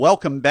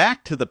Welcome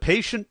back to the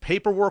Patient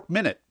Paperwork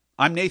Minute.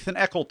 I'm Nathan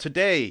Eckel.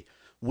 Today,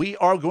 we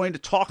are going to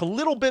talk a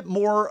little bit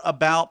more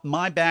about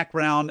my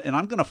background, and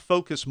I'm going to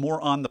focus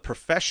more on the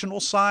professional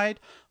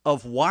side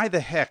of why the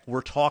heck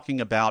we're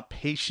talking about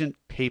patient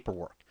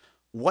paperwork.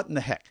 What in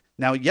the heck?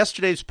 Now,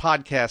 yesterday's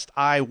podcast,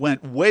 I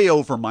went way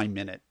over my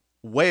minute,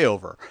 way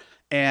over,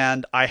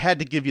 and I had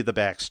to give you the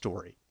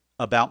backstory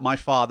about my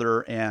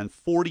father and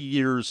 40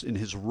 years in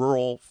his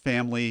rural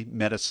family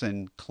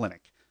medicine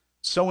clinic.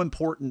 So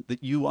important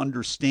that you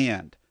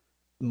understand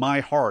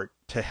my heart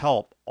to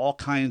help all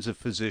kinds of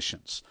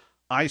physicians.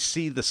 I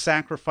see the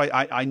sacrifice.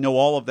 I know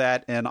all of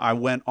that, and I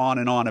went on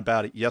and on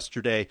about it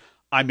yesterday.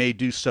 I may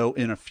do so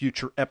in a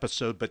future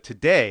episode, but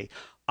today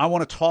I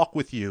want to talk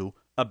with you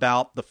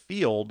about the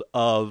field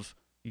of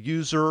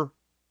user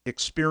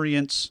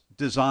experience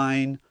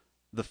design,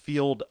 the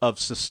field of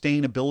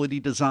sustainability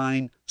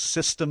design,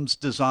 systems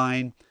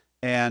design,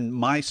 and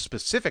my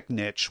specific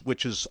niche,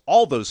 which is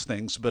all those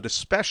things, but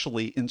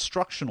especially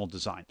instructional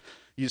design.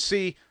 You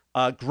see,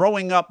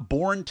 growing up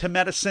born to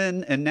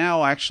medicine and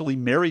now actually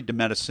married to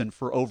medicine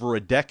for over a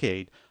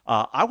decade,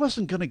 I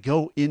wasn't going to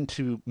go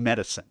into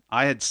medicine.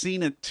 I had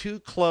seen it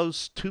too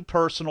close, too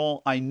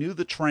personal. I knew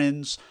the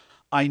trends.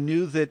 I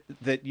knew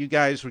that you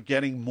guys were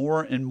getting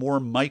more and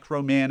more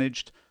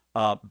micromanaged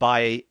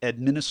by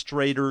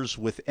administrators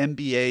with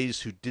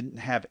MBAs who didn't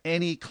have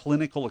any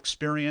clinical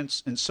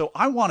experience. And so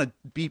I want to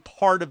be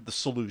part of the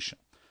solution.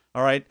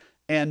 All right.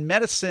 And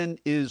medicine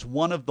is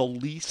one of the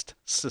least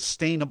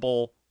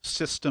sustainable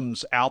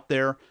systems out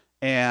there.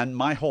 And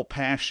my whole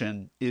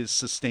passion is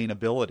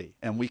sustainability.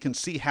 And we can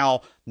see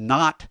how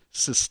not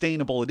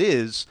sustainable it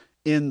is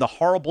in the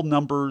horrible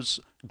numbers,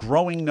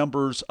 growing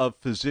numbers of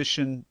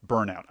physician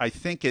burnout. I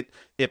think it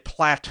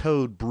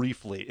plateaued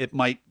briefly. It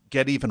might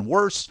get even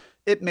worse.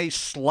 It may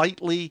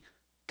slightly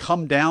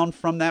come down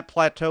from that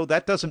plateau.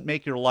 That doesn't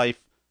make your life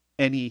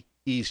any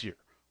easier.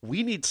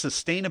 We need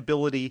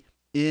sustainability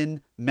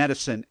in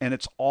medicine, and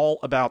it's all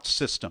about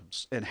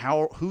systems and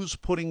who's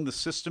putting the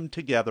system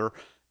together,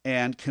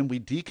 and can we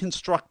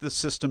deconstruct the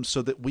system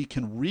so that we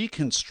can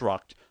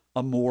reconstruct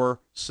a more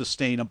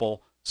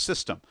sustainable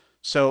system.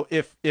 So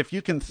if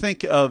you can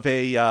think of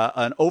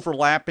an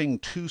overlapping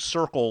two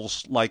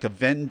circles like a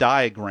Venn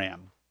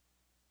diagram,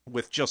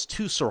 with just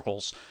two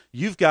circles,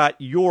 you've got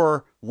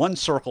your one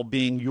circle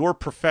being your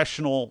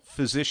professional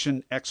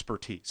physician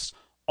expertise,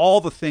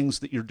 all the things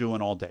that you're doing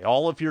all day,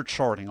 all of your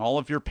charting, all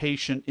of your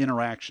patient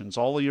interactions,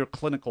 all of your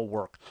clinical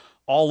work,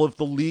 all of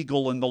the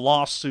legal and the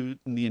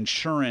lawsuit and the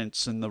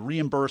insurance and the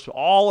reimbursement,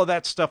 all of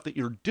that stuff that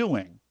you're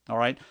doing. All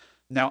right.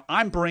 Now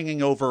I'm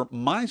bringing over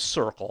my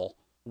circle,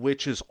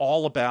 which is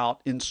all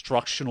about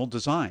instructional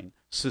design,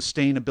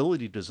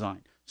 sustainability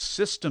design,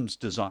 systems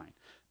design.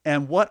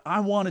 And what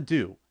I want to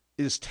do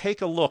is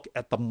take a look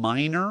at the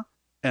minor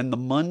and the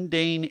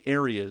mundane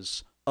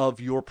areas of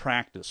your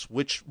practice,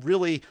 which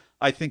really,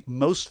 I think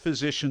most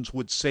physicians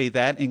would say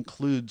that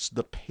includes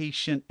the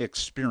patient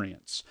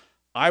experience.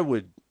 I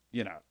would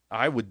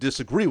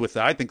disagree with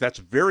that. I think that's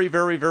very,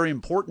 very, very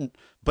important.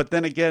 But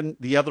then again,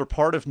 the other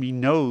part of me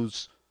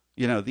knows,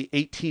 the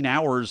 18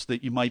 hours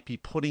that you might be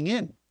putting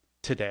in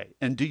today.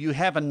 And do you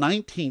have a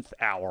 19th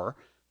hour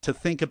to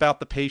think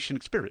about the patient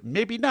experience?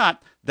 Maybe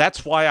not.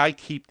 That's why I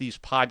keep these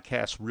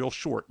podcasts real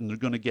short, and they're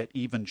going to get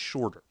even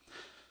shorter.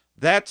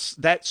 That's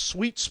that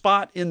sweet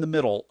spot in the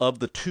middle of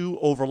the two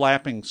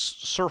overlapping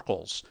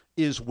circles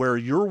is where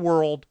your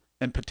world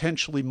and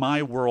potentially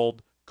my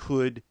world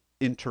could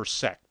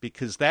intersect,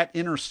 because that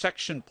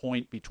intersection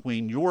point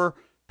between your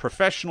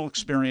professional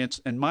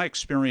experience and my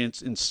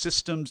experience in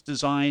systems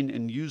design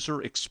and user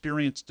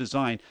experience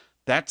design,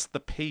 that's the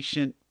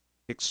patient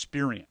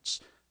experience.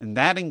 And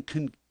that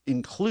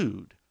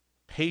include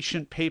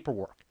patient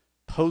paperwork,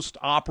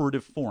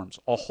 post-operative forms,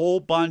 a whole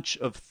bunch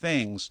of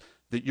things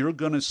that you're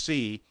going to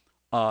see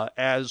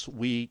as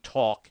we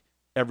talk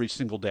every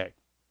single day.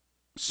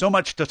 So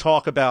much to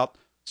talk about,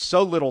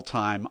 so little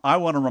time. I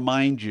want to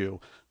remind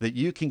you that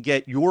you can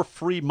get your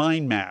free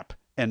mind map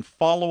and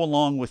follow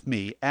along with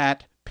me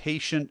at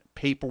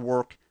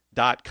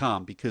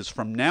patientpaperwork.com, because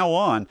from now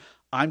on,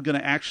 I'm going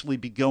to actually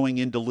be going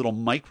into little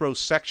micro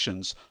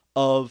sections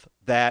of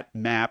that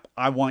map.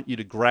 I want you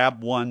to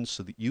grab one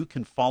so that you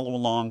can follow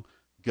along.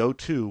 Go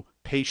to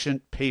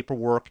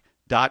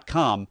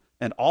patientpaperwork.com,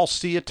 and I'll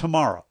see you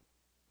tomorrow.